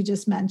Tesla, which you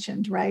just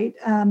mentioned, right?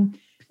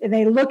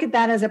 They look at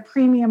that as a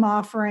premium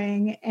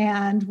offering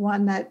and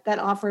one that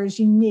offers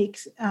unique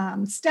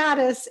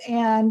status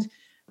and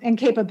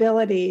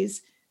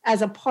capabilities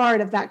as a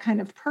part of that kind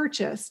of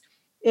purchase.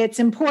 It's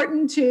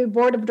important to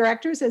board of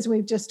directors, as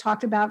we've just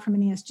talked about from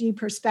an ESG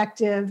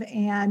perspective,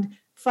 and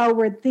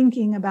forward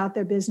thinking about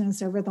their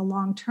business over the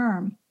long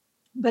term.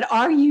 But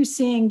are you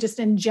seeing, just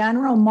in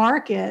general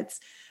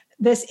markets,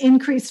 this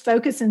increased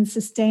focus in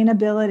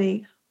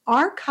sustainability?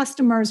 Are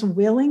customers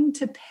willing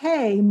to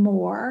pay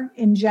more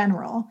in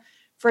general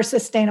for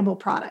sustainable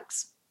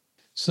products?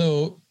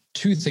 So,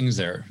 two things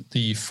there.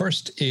 The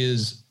first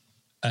is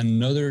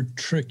another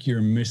trick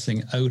you're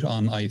missing out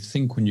on, I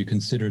think, when you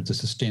consider the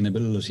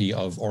sustainability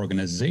of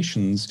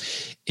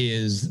organizations,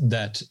 is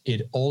that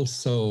it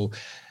also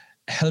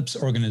helps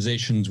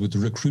organizations with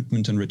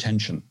recruitment and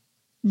retention.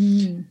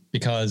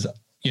 Because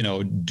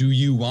do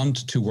you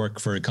want to work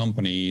for a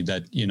company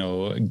that,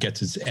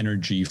 gets its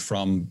energy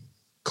from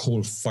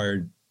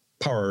coal-fired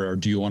power, or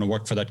do you want to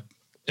work for that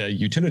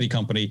utility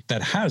company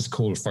that has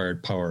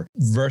coal-fired power,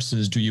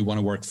 versus do you want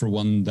to work for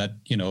one that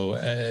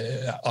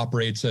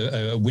operates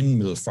a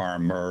windmill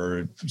farm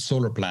or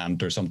solar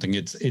plant or something?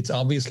 It's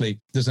obviously,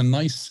 there's a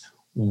nice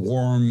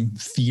warm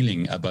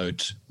feeling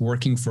about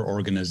working for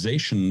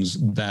organizations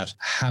that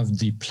have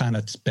the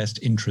planet's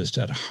best interest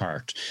at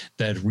heart,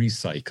 that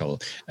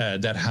recycle,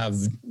 that have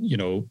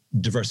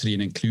diversity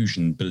and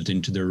inclusion built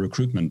into their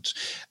recruitment,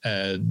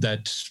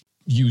 that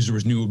use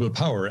renewable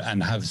power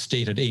and have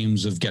stated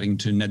aims of getting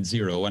to net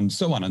zero, and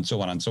so on and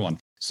so on and so on.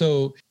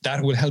 So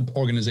that will help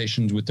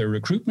organizations with their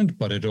recruitment,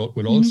 but it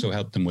will also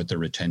help them with their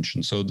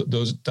retention. So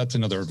that's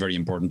another very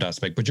important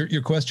aspect. But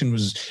your question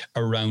was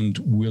around,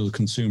 will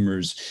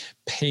consumers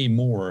pay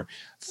more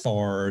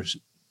for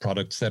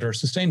products that are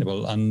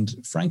sustainable? And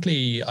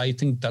frankly, I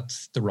think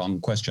that's the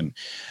wrong question,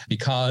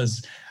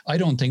 because I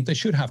don't think they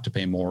should have to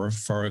pay more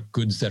for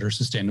goods that are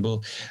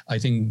sustainable. I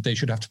think they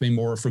should have to pay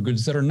more for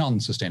goods that are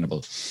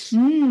non-sustainable.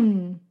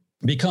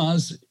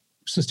 Because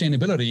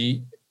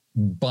sustainability,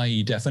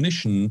 by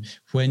definition,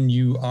 when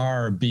you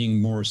are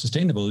being more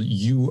sustainable,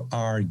 you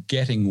are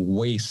getting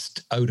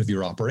waste out of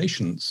your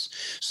operations.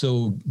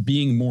 So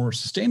being more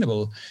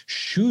sustainable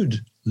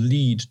should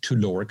lead to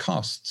lower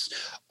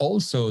costs.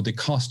 Also, the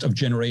cost of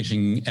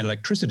generating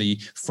electricity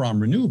from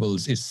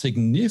renewables is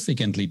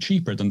significantly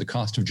cheaper than the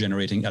cost of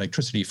generating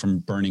electricity from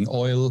burning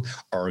oil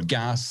or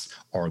gas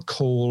or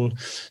coal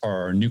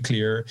or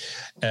nuclear.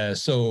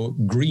 So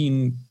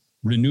green,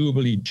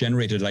 renewably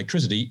generated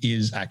electricity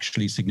is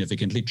actually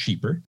significantly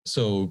cheaper.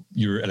 So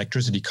your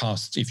electricity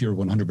costs, if you're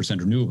 100%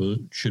 renewable,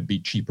 should be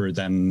cheaper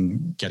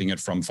than getting it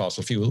from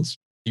fossil fuels.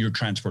 Your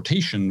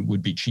transportation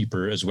would be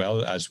cheaper as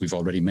well, as we've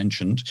already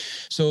mentioned.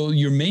 So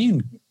your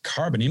main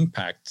carbon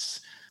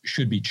impacts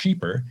should be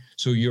cheaper.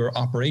 So your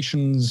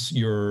operations,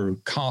 your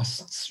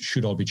costs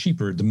should all be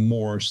cheaper the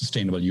more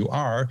sustainable you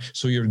are.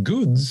 So your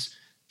goods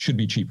should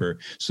be cheaper.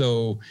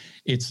 So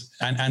it's,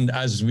 and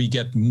as we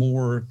get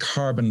more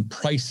carbon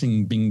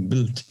pricing being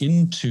built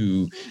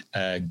into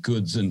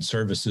goods and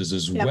services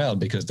as well,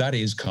 because that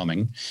is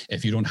coming.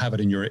 If you don't have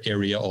it in your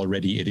area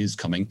already, it is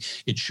coming.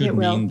 It should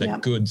mean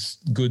that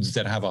goods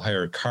that have a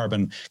higher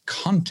carbon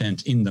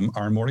content in them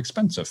are more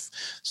expensive.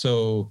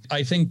 So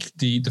I think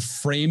the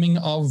framing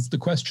of the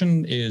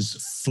question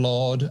is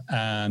flawed,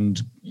 and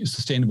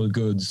sustainable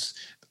goods,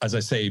 as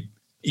I say,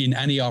 in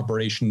any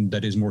operation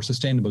that is more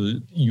sustainable,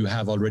 you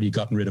have already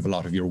gotten rid of a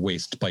lot of your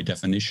waste by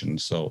definition.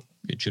 So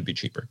it should be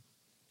cheaper.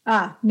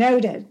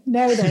 Noted.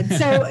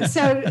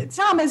 So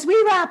Tom, as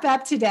we wrap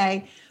up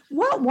today,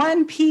 what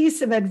one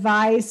piece of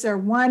advice or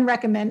one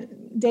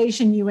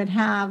recommendation you would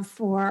have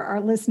for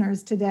our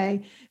listeners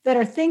today that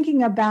are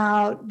thinking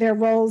about their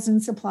roles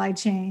in supply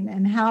chain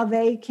and how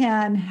they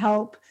can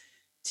help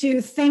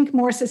to think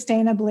more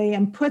sustainably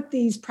and put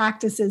these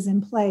practices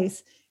in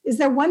place? Is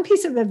there one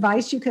piece of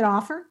advice you could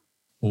offer?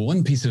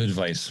 One piece of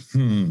advice.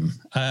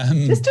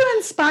 Just to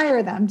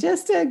inspire them,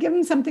 just to give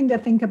them something to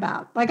think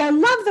about. Like, I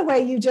love the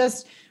way you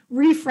just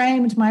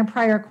reframed my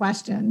prior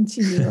question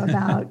to you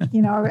about,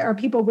 are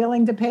people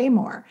willing to pay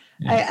more?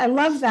 Yeah. I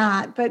love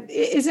that. But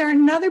is there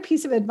another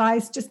piece of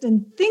advice just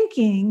in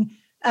thinking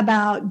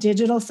about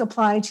digital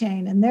supply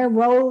chain and their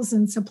roles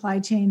in supply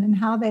chain and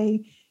how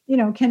they,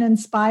 can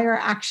inspire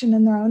action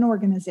in their own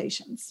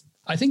organizations.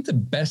 I think the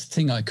best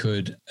thing I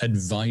could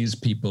advise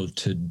people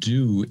to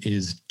do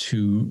is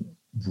to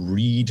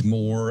read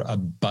more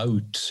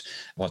about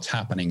what's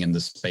happening in the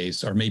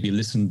space, or maybe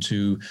listen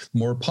to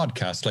more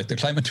podcasts like the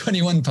Climate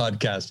 21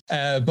 podcast.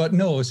 But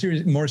no,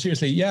 more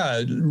seriously,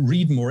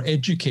 read more,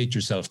 educate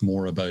yourself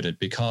more about it,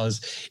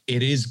 because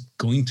it is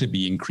going to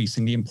be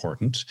increasingly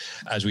important.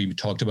 As we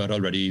talked about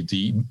already,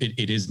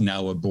 it is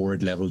now a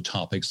board level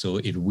topic, so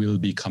it will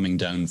be coming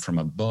down from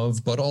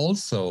above, but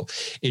also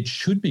it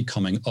should be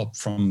coming up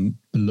from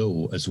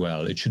below as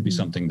well. It should be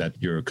something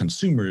that your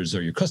consumers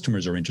or your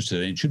customers are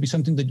interested in. It should be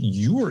something that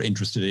you're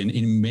interested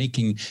in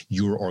making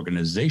your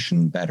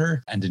organization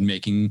better and in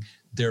making,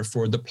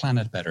 therefore, the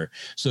planet better.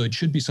 So it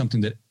should be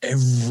something that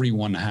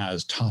everyone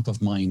has top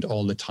of mind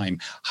all the time.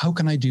 How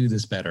can I do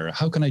this better?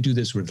 How can I do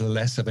this with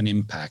less of an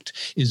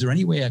impact? Is there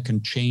any way I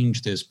can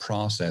change this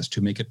process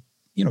to make it,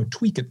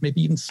 tweak it,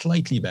 maybe even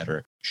slightly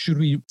better? Should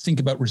we think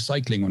about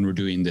recycling when we're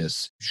doing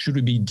this? Should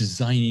we be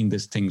designing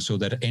this thing so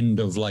that at end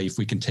of life,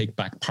 we can take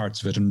back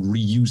parts of it and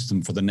reuse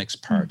them for the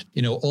next part?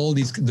 All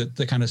these,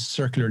 the kind of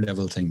circular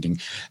level thinking.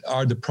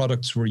 Are the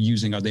products we're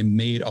using, are they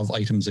made of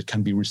items that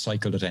can be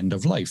recycled at end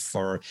of life?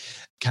 Or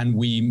can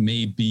we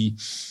maybe,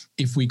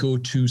 if we go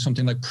to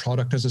something like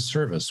product as a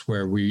service,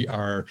 where we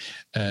are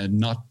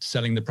not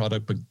selling the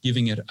product, but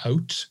giving it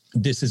out?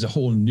 This is a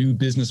whole new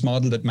business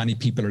model that many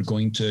people are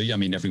going to,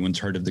 everyone's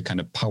heard of the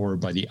kind of power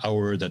by the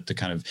hour that the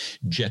kind of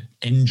jet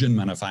engine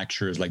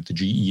manufacturers like the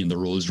GE and the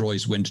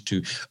Rolls-Royce went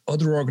to.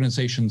 Other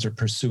organizations are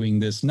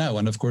pursuing this now.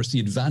 And of course, the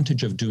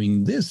advantage of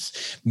doing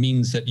this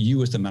means that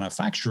you as the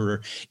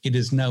manufacturer, it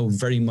is now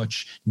very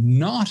much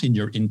not in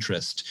your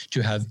interest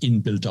to have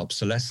inbuilt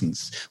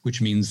obsolescence,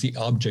 which means the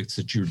objects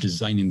that you're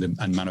designing them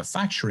and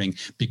manufacturing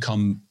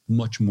become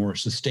much more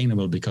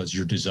sustainable because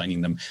you're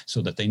designing them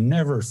so that they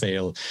never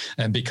fail,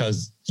 and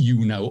because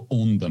you now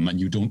own them and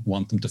you don't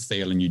want them to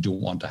fail and you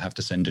don't want to have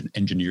to send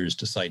engineers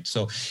to site.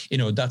 So,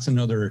 that's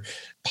another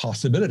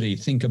possibility.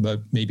 Think about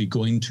maybe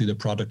going to the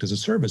product as a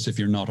service if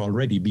you're not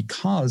already,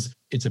 because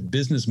it's a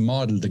business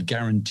model that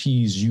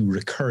guarantees you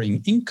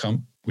recurring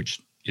income,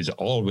 which is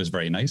always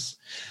very nice.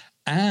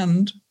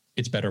 And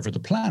it's better for the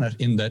planet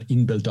in that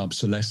inbuilt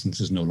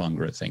obsolescence is no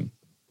longer a thing.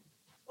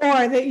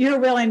 Or that you're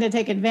willing to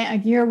take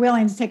advantage, you're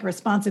willing to take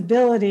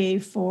responsibility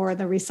for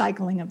the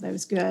recycling of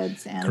those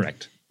goods and,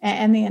 correct,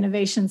 and the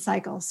innovation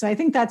cycle. So I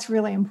think that's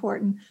really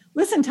important.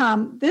 Listen,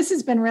 Tom, this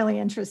has been really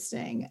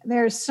interesting.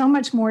 There's so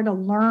much more to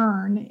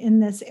learn in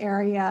this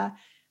area.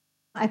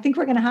 I think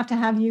we're going to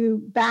have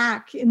you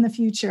back in the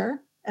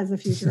future as a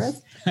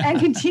futurist and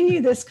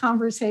continue this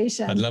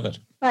conversation. I'd love it.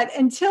 But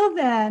until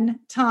then,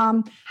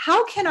 Tom,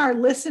 how can our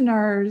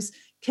listeners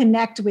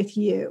connect with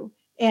you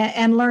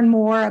and learn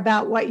more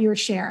about what you're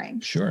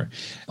sharing? Sure.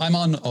 I'm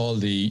on all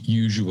the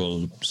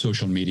usual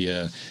social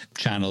media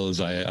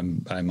channels.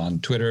 I'm on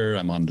Twitter,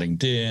 I'm on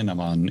LinkedIn, I'm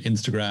on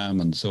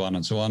Instagram, and so on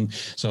and so on.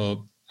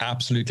 So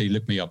absolutely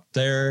look me up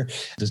there.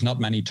 There's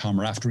not many Tom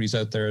Raftery's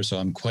out there, so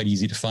I'm quite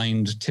easy to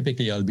find.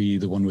 Typically, I'll be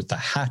the one with the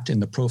hat in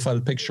the profile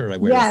picture. I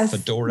wear a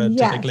fedora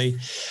typically.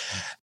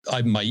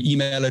 My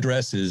email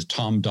address is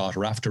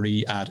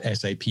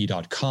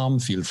tom.raftery@sap.com.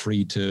 Feel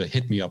free to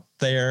hit me up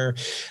there.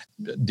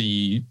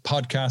 The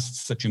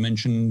podcasts that you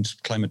mentioned,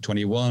 Climate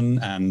 21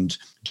 and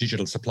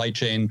Digital Supply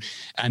Chain,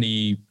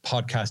 any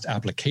podcast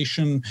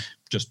application,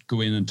 just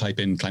go in and type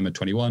in Climate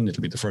 21.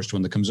 It'll be the first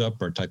one that comes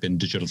up, or type in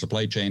Digital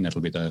Supply Chain.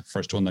 It'll be the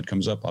first one that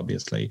comes up,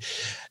 obviously.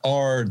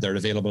 Or they're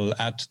available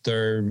at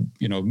their,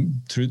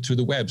 through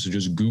the web. So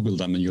just Google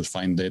them and you'll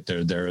find that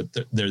they're there at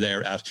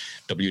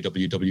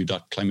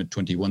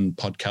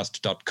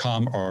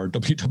www.climate21podcast.com or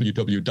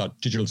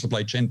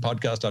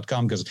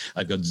www.digitalsupplychainpodcast.com, because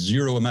I've got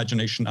zero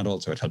imagination, and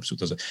also it helps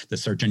with the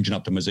search engine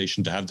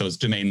optimization to have those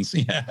domains.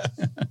 Yeah.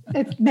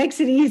 It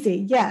makes it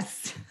easy.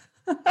 Yes.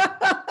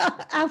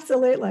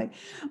 Absolutely.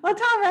 Well,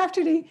 Tom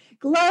Raftery,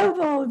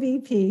 Global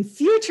VP,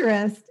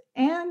 Futurist,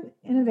 and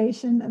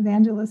Innovation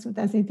Evangelist with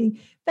SAP.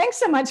 Thanks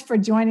so much for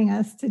joining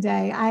us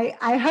today.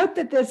 I hope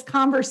that this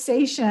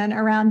conversation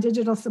around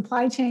digital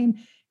supply chain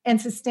and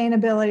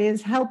sustainability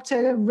has helped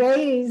to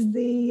raise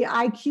the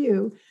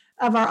IQ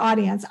of our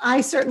audience.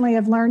 I certainly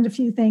have learned a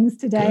few things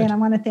today, and I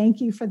want to thank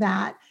you for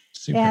that.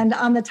 Super. And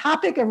on the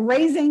topic of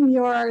raising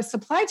your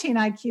supply chain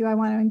IQ, I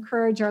want to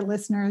encourage our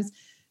listeners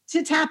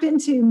to tap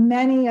into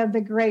many of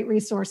the great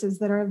resources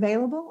that are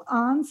available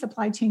on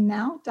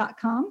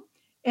supplychainnow.com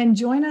and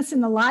join us in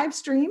the live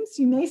streams.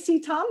 You may see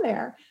Tom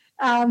there,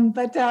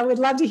 but we'd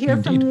love to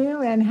hear from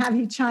you and have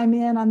you chime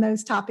in on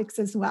those topics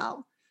as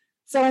well.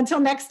 So until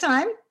next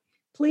time,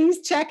 please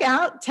check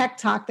out Tech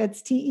Talk,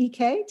 that's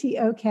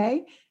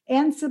TEKTOK,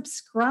 and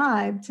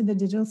subscribe to the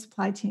Digital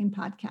Supply Chain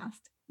Podcast.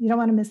 You don't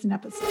want to miss an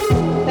episode.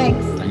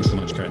 Thanks. Thanks so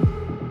much, Karen.